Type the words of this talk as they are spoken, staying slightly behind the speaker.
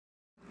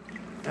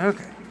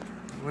Okay,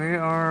 we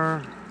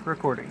are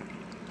recording.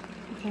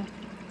 Okay.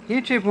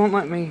 YouTube won't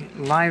let me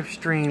live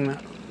stream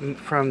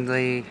from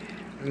the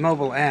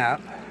mobile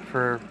app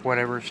for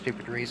whatever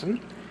stupid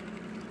reason.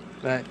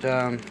 But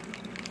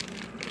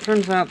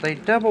turns out they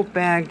double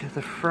bagged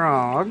the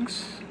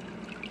frogs.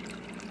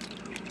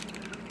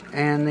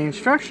 And the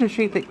instruction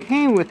sheet that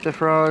came with the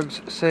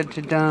frogs said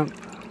to dump,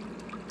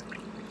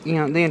 the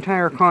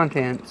entire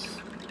contents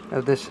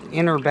of this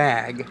inner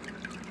bag.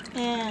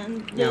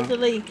 And there's a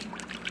leak.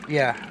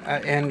 Yeah,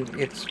 and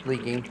it's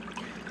leaking.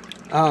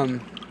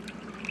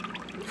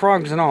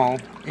 Frogs and all,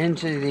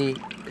 into the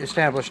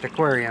established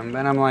aquarium.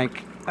 And I'm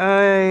like,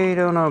 I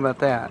don't know about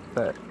that,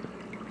 but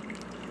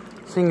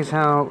seeing as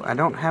how I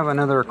don't have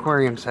another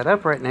aquarium set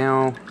up right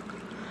now,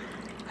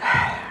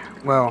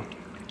 well,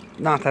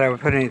 not that I would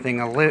put anything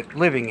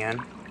living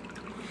in.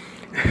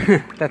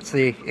 That's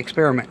the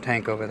experiment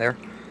tank over there.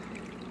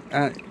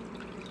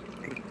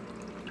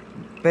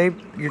 Babe,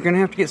 you're gonna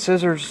have to get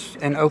scissors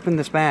and open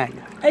this bag.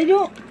 I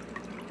don't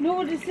know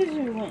where the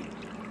scissors went.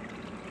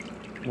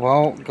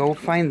 Well, go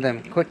find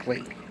them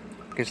quickly,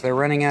 because they're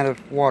running out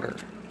of water.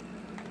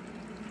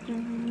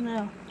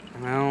 No.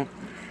 Well,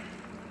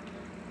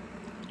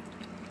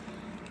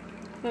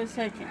 For a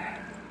second.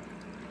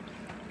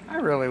 I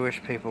really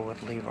wish people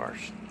would leave our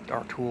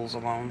tools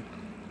alone.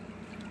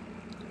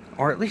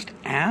 Or at least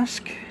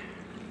ask.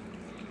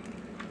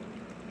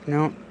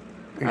 No.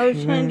 I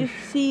was trying to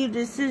see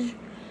the scissors.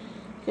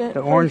 The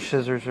orange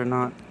scissors are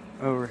not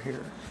over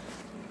here.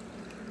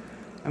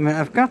 I mean,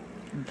 I've got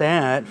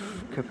that.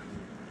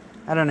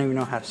 I don't even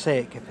know how to say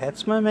it.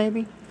 Kapetsma,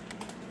 maybe?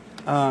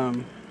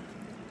 And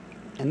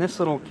this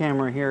little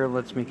camera here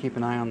lets me keep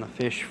an eye on the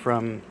fish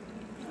from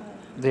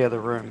the other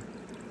room.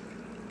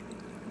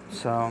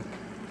 So,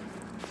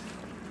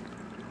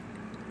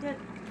 The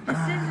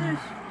scissors.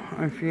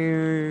 if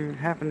you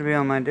happen to be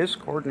on my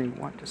Discord and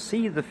you want to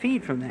see the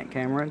feed from that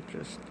camera,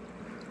 just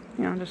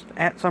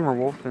at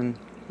Summerwolf and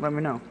let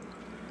me know.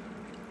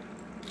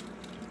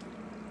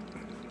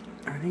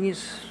 Are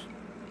these...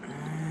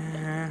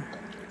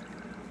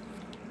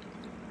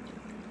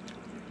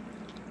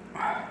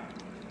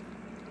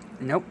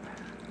 Nope.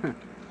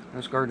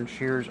 Those garden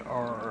shears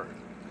are...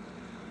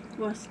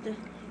 Rusted.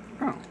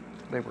 Oh,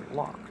 they were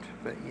locked.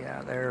 But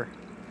yeah, they're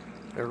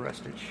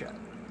rusted shut.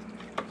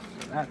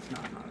 So that's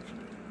not an option.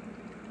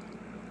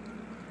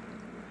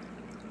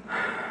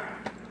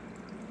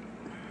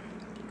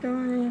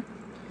 Don't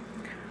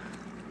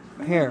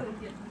Here,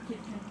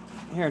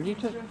 you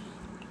took...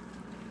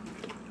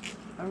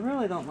 I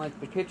really don't like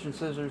the kitchen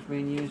scissors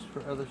being used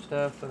for other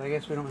stuff, but I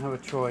guess we don't have a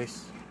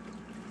choice.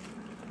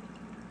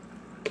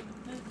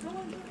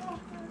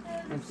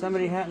 If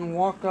somebody hadn't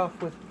walked off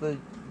with the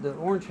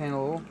orange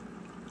handle,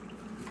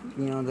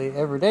 the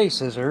everyday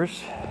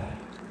scissors.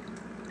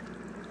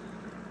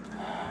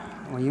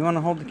 Well, you want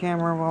to hold the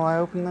camera while I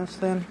open this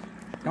then?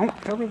 Don't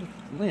cover the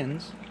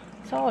lens.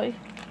 Sorry.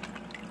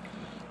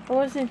 I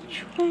wasn't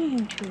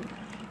trying to.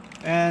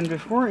 And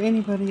before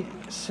anybody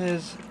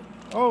says,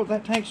 oh,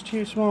 that tank's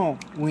too small,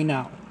 we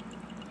know.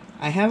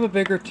 I have a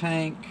bigger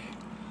tank,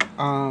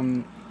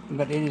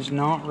 but it is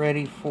not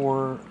ready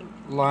for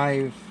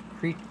live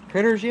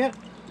critters yet,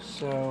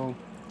 so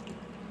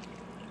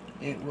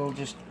we'll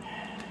just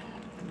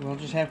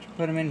have to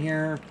put them in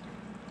here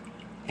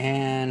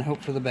and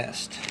hope for the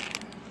best.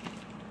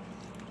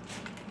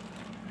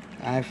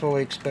 I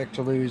fully expect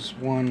to lose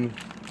one,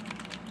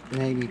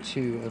 maybe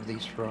two of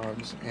these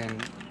frogs,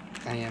 and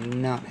I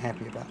am not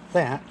happy about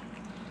that.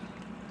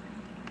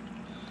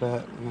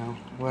 But,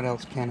 what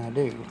else can I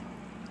do?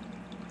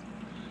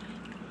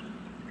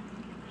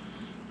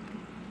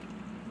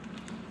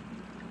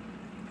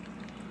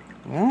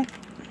 Well,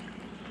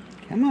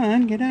 come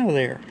on, get out of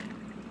there.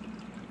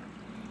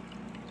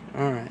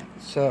 Alright,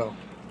 so,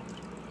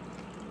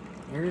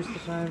 here's the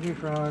 5 new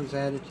frogs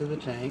added to the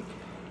tank.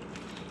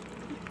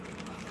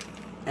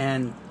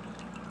 And,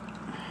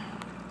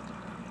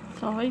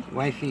 Sorry.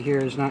 wifey here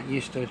is not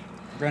used to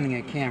running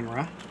a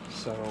camera,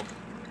 so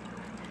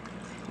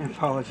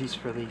apologies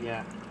for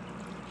the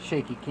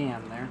shaky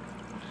cam there.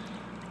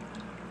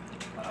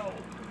 Oh,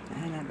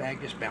 and that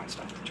bag just bounced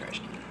off the trash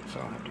can, so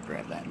I'll have to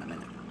grab that in a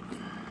minute.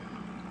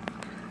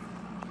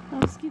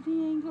 Let's get the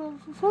angle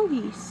of the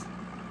froggies.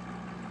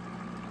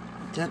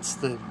 That's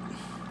the...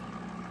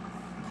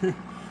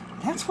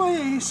 That's why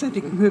I said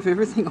to move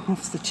everything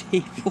off the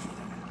table.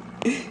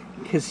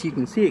 Because you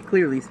can see it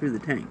clearly through the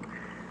tank.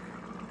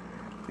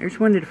 There's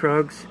one of the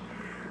frogs.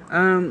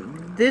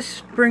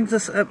 This brings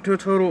us up to a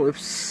total of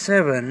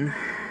 7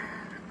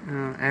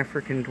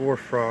 African dwarf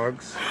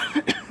frogs.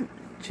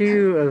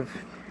 2 of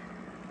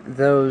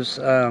those,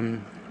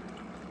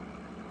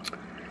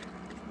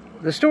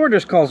 the store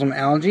just calls them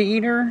algae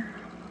eater,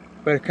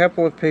 but a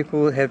couple of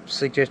people have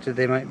suggested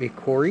they might be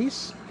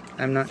cories.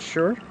 I'm not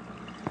sure.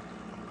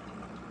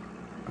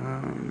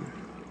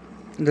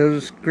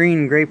 Those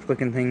green grape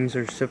looking things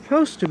are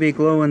supposed to be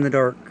glow in the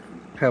dark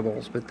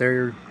pebbles, but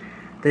they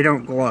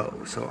don't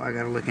glow, so I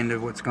gotta look into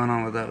what's going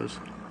on with those.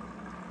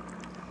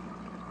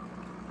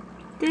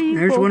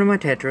 There's one of my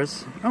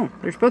tetras. Oh,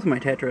 there's both of my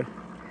tetra.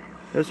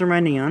 Those are my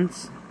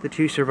neons, the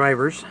two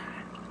survivors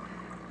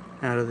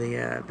out of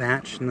the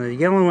batch. And the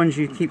yellow ones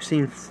you keep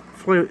seeing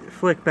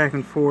flick back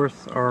and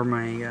forth are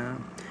my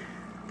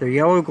they're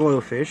yellow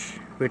glowfish,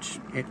 which,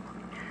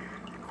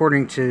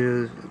 according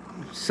to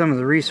some of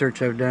the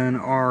research I've done,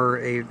 are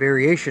a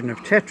variation of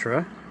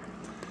tetra.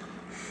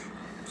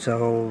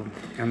 So,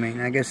 I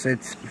mean, I guess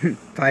it's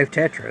 5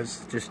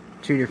 tetras, just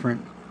 2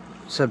 different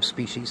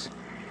subspecies.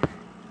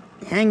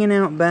 Hanging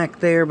out back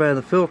there by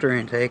the filter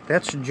intake,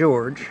 that's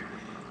George.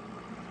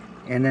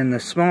 And then the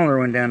smaller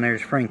one down there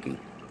is Frankie.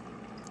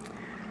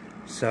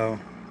 So,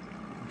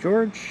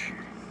 George,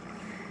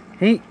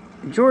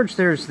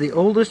 there's the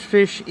oldest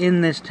fish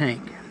in this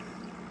tank.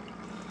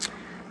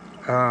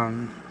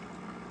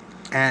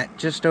 At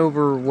just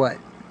over, what,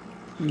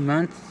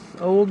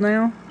 month old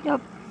now?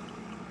 Yep.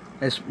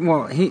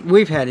 Well,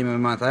 we've had him a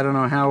month. I don't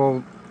know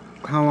how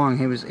long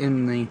he was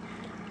in the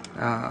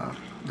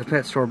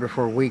pet store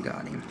before we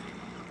got him.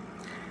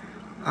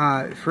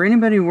 For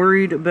anybody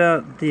worried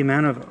about the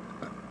amount of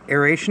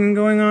aeration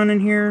going on in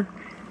here,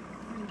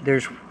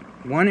 there's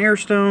 1 air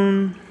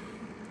stone,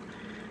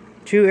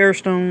 2 air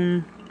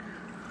stone,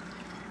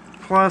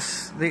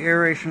 plus the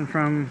aeration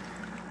from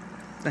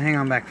the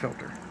hang-on back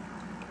filter.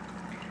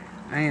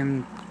 I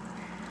am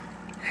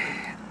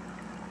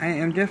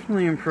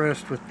definitely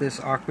impressed with this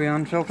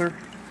aquarium filter.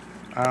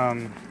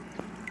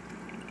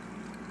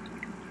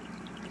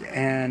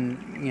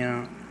 And, you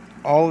know,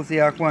 all of the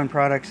aquarium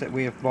products that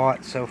we have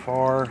bought so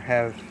far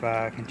have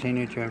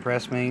continued to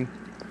impress me.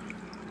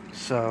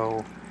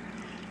 So,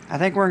 I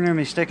think we're going to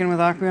be sticking with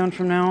aquarium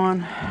from now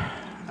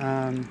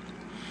on.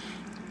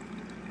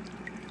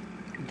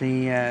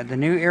 The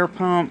new air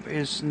pump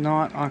is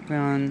not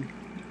aquarium.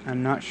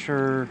 I'm not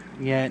sure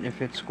yet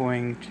if it's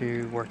going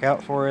to work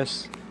out for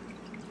us,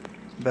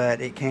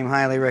 but it came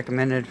highly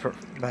recommended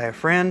by a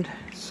friend,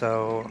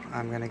 so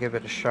I'm going to give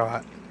it a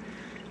shot.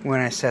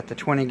 When I set the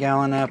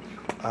 20-gallon up,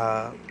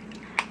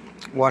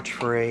 watch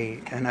for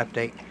an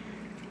update.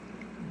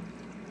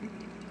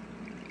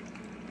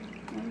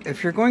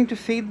 If you're going to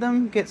feed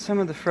them, get some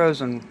of the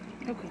frozen.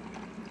 Okay.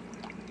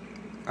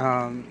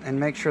 And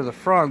make sure the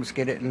frogs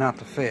get it and not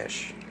the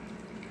fish,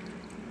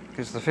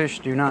 because the fish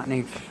do not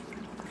need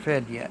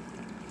fed yet.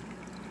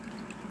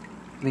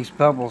 These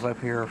bubbles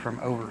up here are from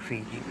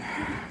overfeeding,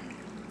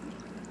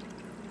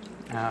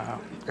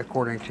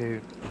 according to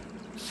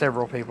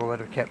several people that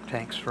have kept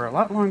tanks for a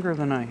lot longer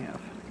than I have.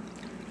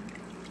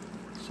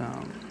 So,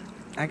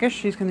 I guess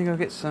she's going to go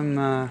get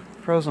some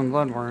frozen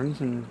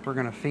bloodworms, and we're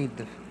going to feed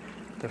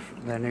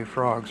the new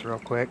frogs real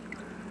quick.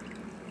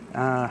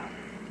 I'm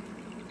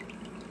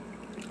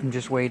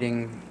just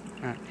waiting.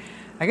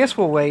 I guess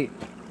we'll wait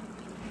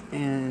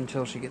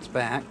until she gets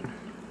back.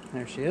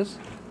 There she is.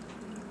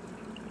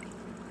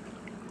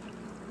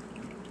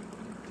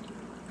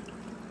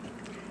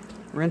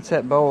 Rinse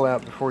that bowl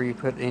out before you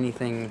put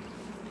anything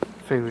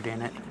food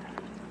in it.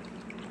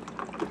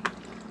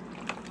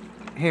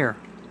 Here.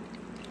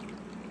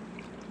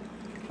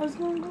 How's it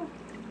going to go?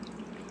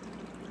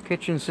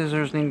 Kitchen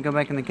scissors need to go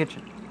back in the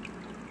kitchen.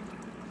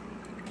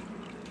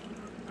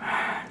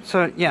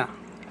 So, yeah.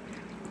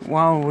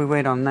 While we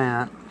wait on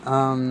that,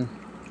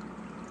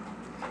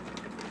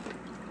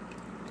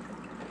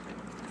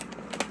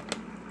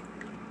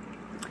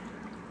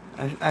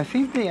 I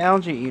feed the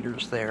algae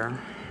eaters there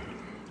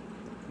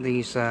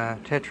these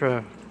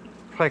Tetra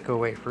Pleco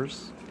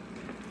wafers.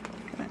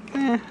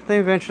 They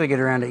eventually get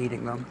around to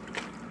eating them.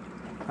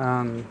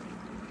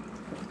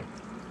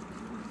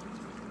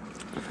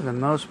 For the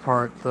most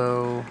part,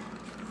 though,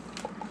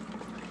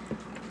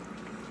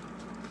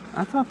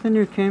 I thought the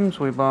new Kims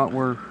we bought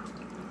were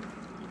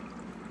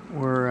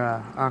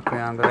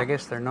aquarium, but I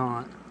guess they're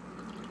not.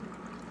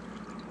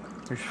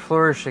 There's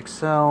Flourish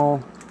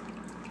Excel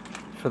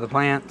for the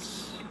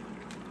plants.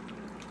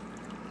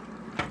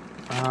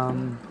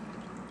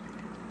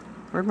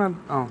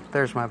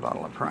 There's my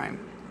bottle of Prime.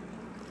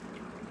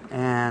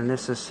 And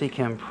this is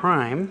Seachem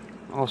Prime,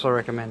 also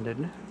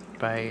recommended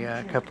by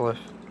a couple of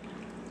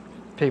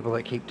people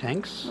that keep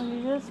tanks. Well,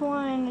 you just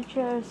want in the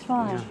chair is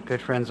fine. Yeah,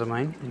 good friends of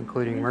mine,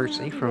 including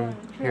Mercy from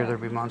Here There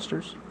Be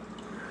Monsters,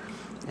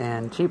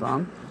 and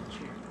T-Bomb.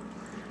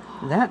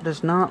 That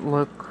does not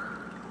look...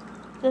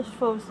 Just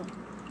frozen.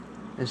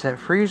 Is that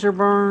freezer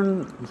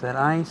burn? Is that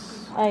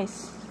ice?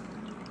 Ice.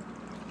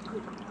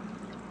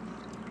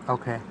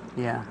 Okay,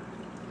 yeah.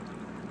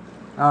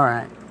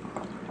 Alright.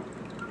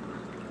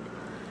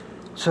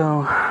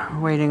 So,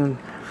 waiting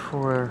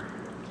for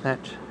that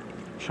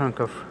chunk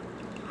of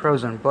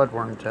frozen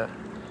bloodworm to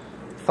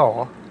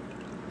thaw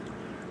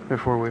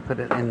before we put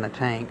it in the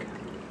tank.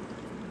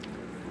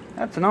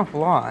 That's an awful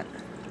lot.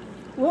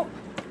 Well.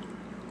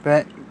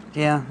 But,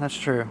 yeah, that's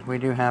true. We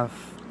do have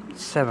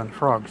 7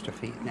 frogs to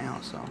feed now,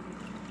 so.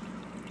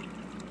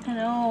 I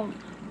know.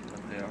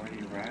 Have they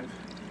already arrived?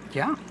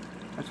 Yeah,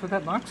 that's what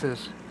that box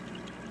is.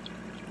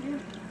 Yeah.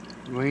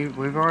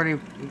 We've already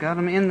got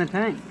them in the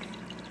tank.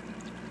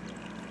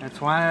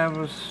 That's why I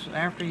was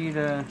after you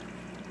to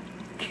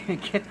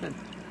get the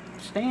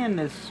stand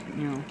as,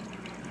 you know,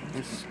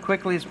 as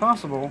quickly as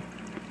possible.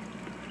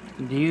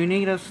 Do you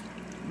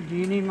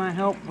need my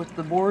help with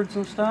the boards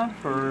and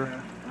stuff, or?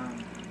 Yeah, I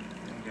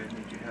think I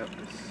need your help.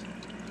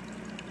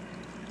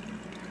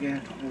 You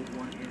have to hold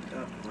one end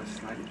up or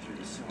slide it through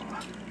the saw.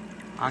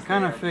 I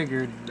kind of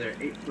figured. They're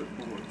 8-foot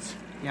boards.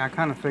 Yeah, I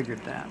kind of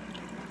figured that.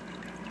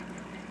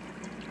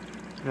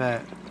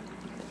 But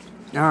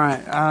all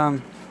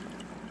right.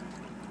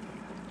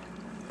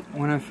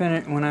 When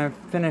I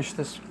finish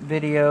this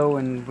video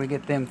and we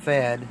get them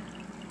fed,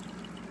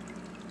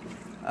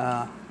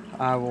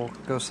 I will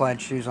go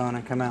slide shoes on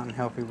and come out and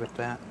help you with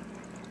that.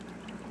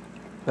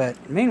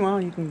 But meanwhile,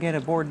 you can get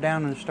a board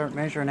down and start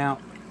measuring out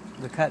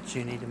the cuts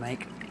you need to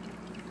make.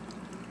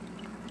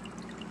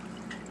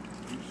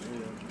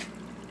 Usually,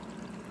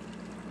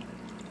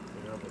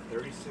 they're over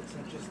 36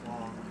 inches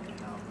long,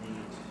 and I'll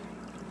need.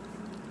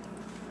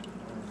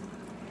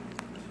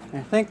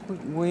 I think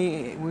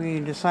we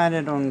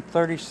decided on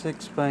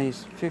 36 by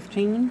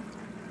 15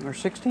 or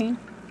 16,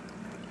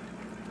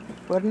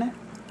 wasn't it?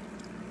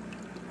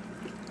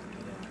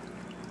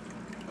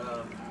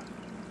 So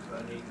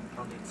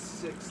I'll need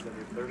 6 that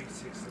are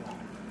 36 long.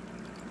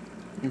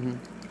 Mm-hmm.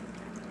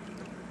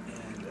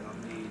 And I'll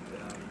need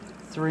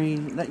 3.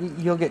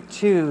 You'll get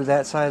 2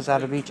 that size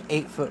out of each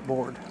 8-foot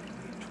board.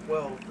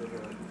 12 that are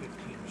 15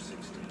 or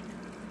 16.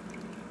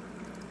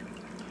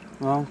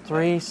 Well,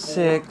 3,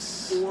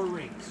 6. 4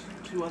 rings,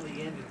 2 on the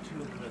end and 2 in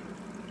the middle.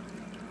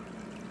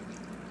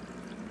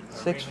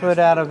 6 foot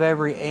out of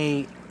every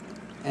 8,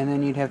 and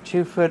then you'd have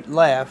 2 foot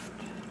left.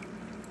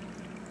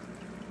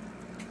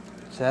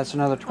 So that's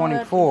another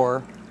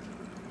 24.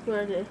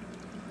 Where it is.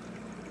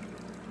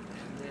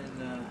 And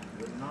then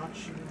the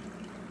notching.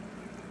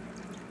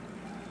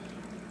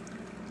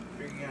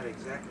 Figuring out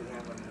exactly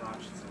how many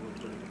notches is a little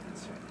bit of a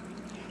concern.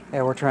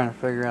 Yeah, we're trying to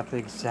figure out the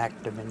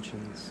exact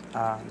dimensions.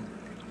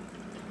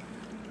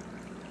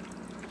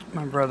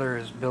 My brother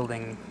is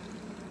building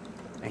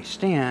a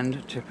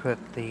stand to put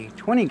the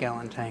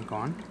 20-gallon tank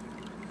on,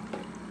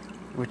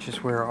 which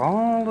is where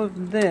all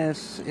of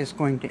this is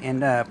going to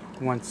end up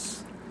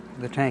once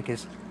the tank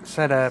is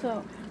set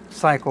up,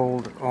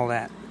 cycled, all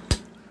that.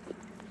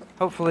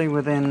 Hopefully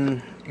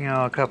within,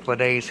 a couple of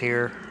days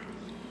here,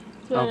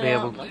 I'll be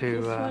able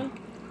to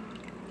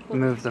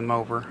move them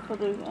over. For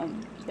the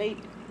bait.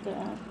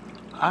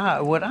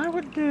 What I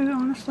would do,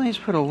 honestly, is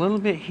put a little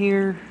bit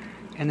here,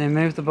 and then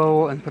move the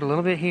bowl and put a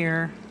little bit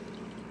here.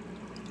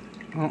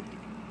 Well,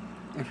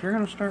 if you're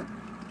going to start...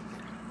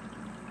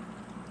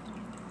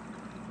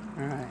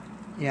 Alright,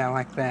 yeah,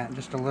 like that.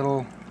 Just a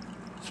little...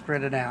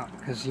 Spread it out,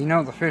 because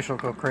the fish will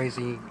go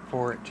crazy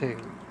for it too.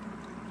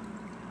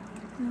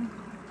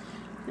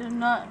 They're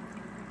not...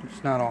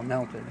 It's not all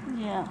melted.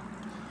 Yeah.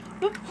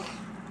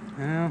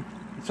 Well,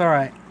 it's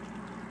alright.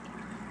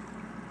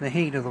 The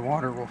heat of the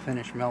water will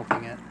finish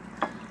melting it.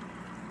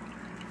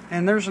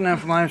 And there's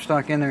enough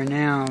livestock in there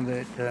now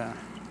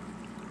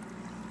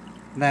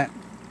that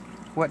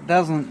what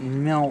doesn't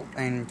melt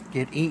and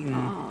get eaten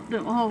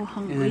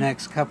in the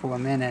next couple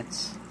of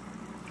minutes,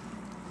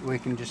 we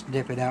can just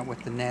dip it out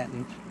with the net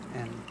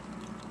and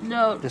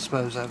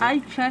dispose of it. I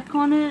checked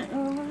on it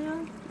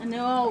earlier, and they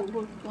all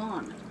were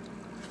gone.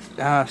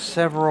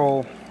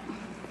 Several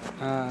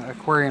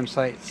aquarium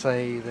sites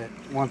say that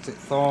once it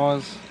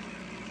thaws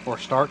or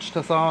starts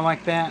to thaw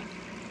like that,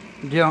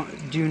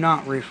 do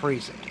not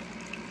refreeze it.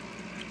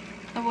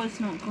 I was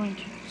not going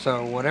to.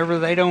 So whatever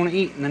they don't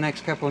eat in the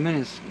next couple of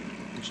minutes,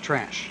 it's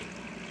trash.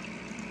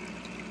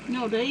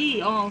 No, they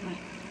eat all of it.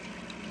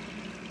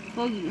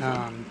 Foggies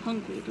are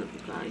hungry little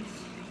guys.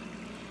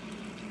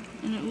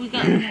 And we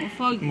got more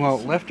foggies. Well,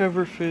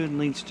 leftover food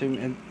leads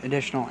to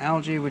additional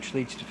algae, which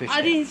leads to fish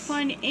I deaths. didn't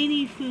find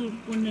any food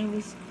when there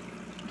was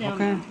down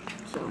there.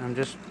 So. I'm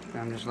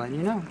just letting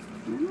you know.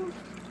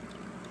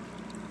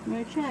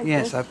 Check.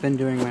 Yes, I've been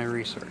doing my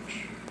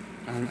research.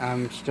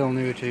 I'm still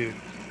new to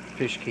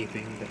fish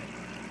keeping, but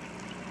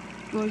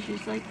George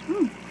is like,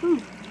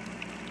 food.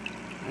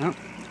 Yep.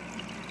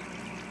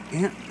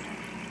 Yeah.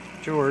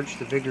 George,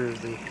 the bigger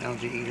of the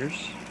algae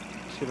eaters.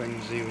 Let's see if I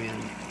can zoom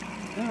in.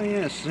 Oh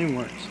yes, zoom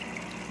works.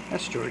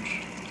 That's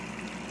George.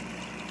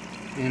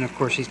 And of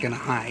course he's gonna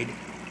hide.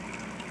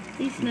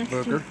 He's next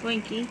to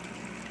Frankie.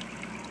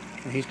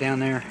 He's down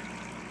there.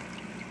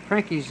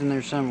 Frankie's in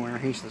there somewhere.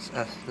 He's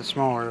the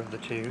smaller of the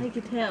two. I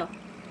could tell.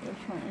 This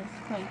one is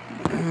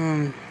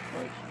Frankie.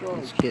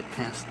 Let's get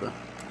past the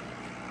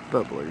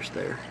bubblers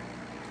there.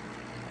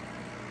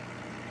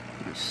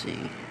 Let's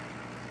see.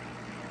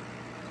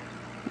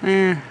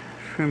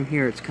 From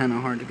here it's kind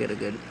of hard to get a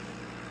good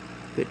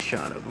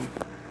shot of them.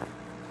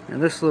 Now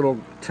this little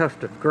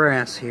tuft of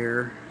grass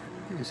here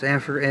is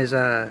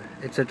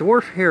it's a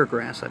dwarf hair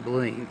grass, I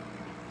believe.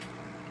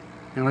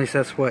 At least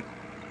that's what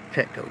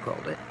Petco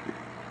called it.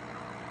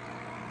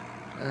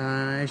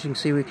 As you can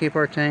see, we keep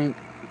our tank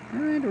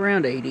right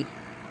around 80,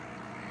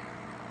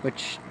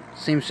 which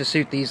seems to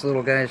suit these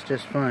little guys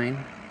just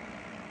fine.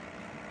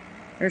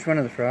 There's one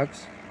of the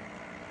frogs.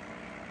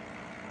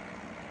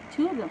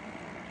 Two of them.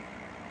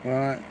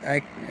 Well,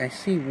 I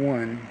see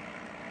one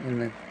in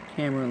the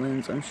camera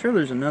lens. I'm sure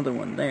there's another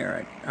one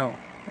there.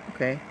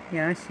 Okay,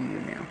 yeah, I see you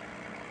now.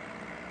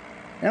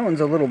 That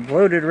one's a little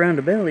bloated around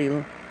the belly.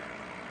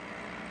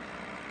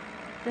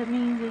 That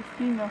means it's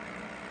female.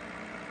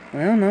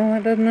 Well, no,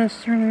 that doesn't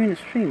necessarily mean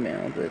it's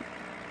female, but...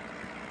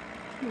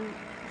 The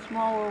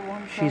smaller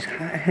one.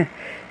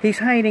 He's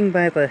hiding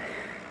by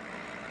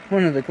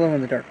one of the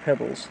glow-in-the-dark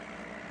pebbles.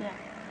 Yeah.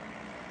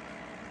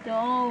 They're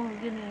all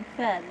getting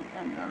fed,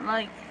 and they're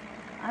like,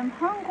 I'm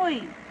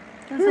hungry.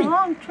 It's a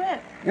long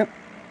trip. Yep.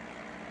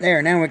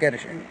 There, now we got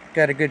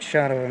a good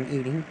shot of them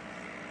eating.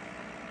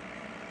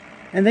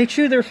 And they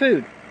chew their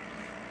food.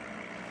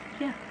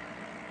 Yeah.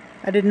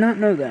 I did not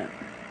know that.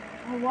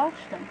 I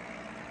watched them.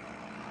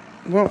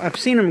 Well, I've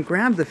seen them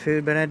grab the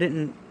food, but I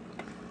didn't...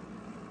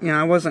 You know,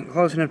 I wasn't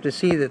close enough to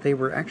see that they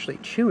were actually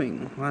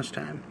chewing last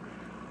time.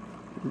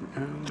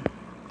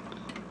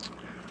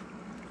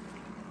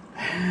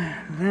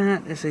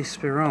 That is a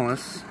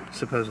spiralis,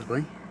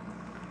 supposedly.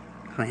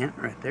 Plant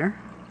right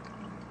there.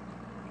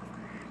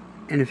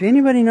 And if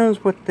anybody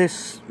knows what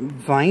this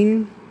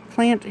vine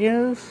plant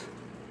is,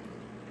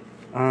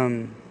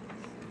 I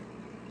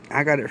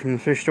got it from the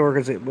fish store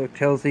because it looked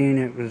healthy and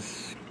it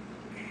was,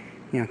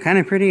 you know, kind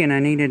of pretty, and I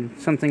needed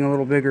something a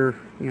little bigger,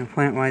 you know,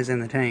 plant-wise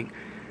in the tank.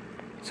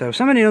 So if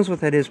somebody knows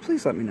what that is,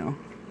 please let me know.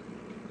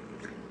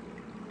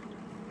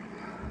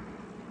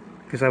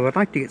 Because I would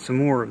like to get some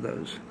more of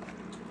those.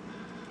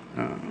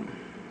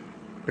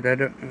 But I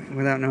don't,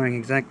 without knowing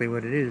exactly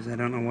what it is, I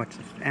don't know what to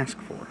ask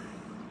for.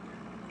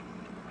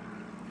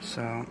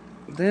 So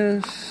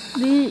these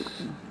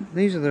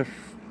are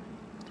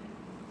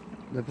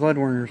the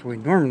bloodwormers we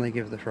normally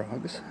give the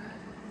frogs.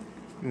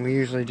 And we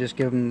usually just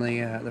give them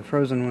the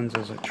frozen ones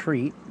as a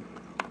treat.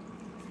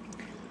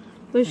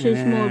 Which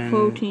is more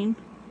protein.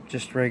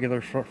 Just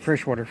regular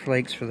freshwater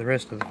flakes for the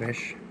rest of the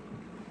fish.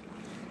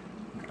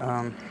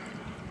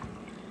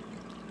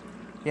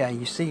 Yeah,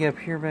 you see up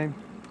here, babe?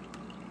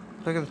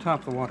 Look at the top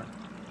of the water.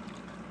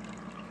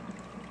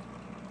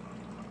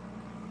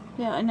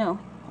 Yeah, I know.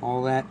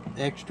 All that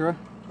extra?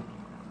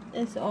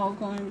 It's all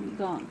going to be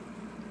gone.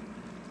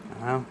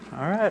 Well,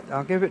 alright,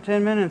 I'll give it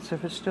 10 minutes.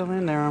 If it's still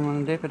in there, I'm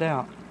going to dip it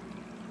out.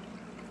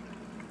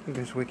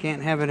 Because we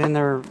can't have it in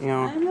there, you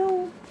know, I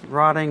know.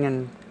 Rotting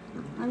and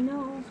I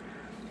know.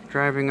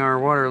 Driving our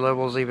water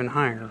levels even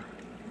higher.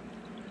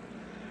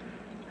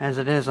 As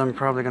it is, I'm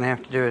probably going to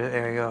have to do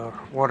a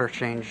water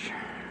change.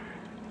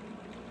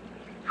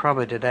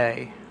 Probably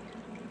today.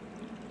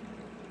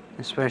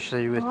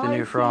 Especially with the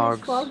new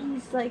frogs.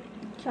 Froggies like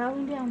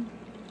chowing down.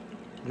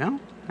 No,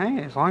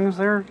 hey, as long as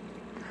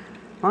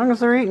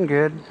they're eating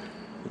good,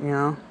 you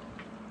know.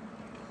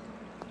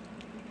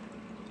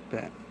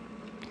 But I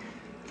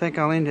think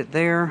I'll end it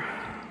there.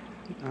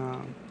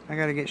 I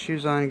gotta get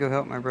shoes on and go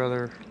help my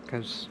brother,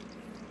 because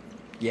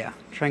yeah,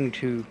 trying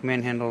to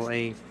manhandle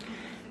a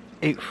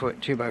 8-foot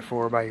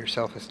 2x4 by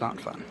yourself is not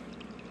fun.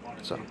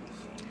 So,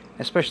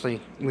 especially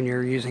when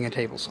you're using a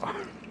table saw.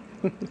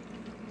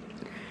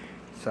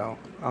 So,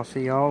 I'll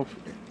see y'all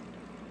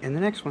in the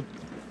next one.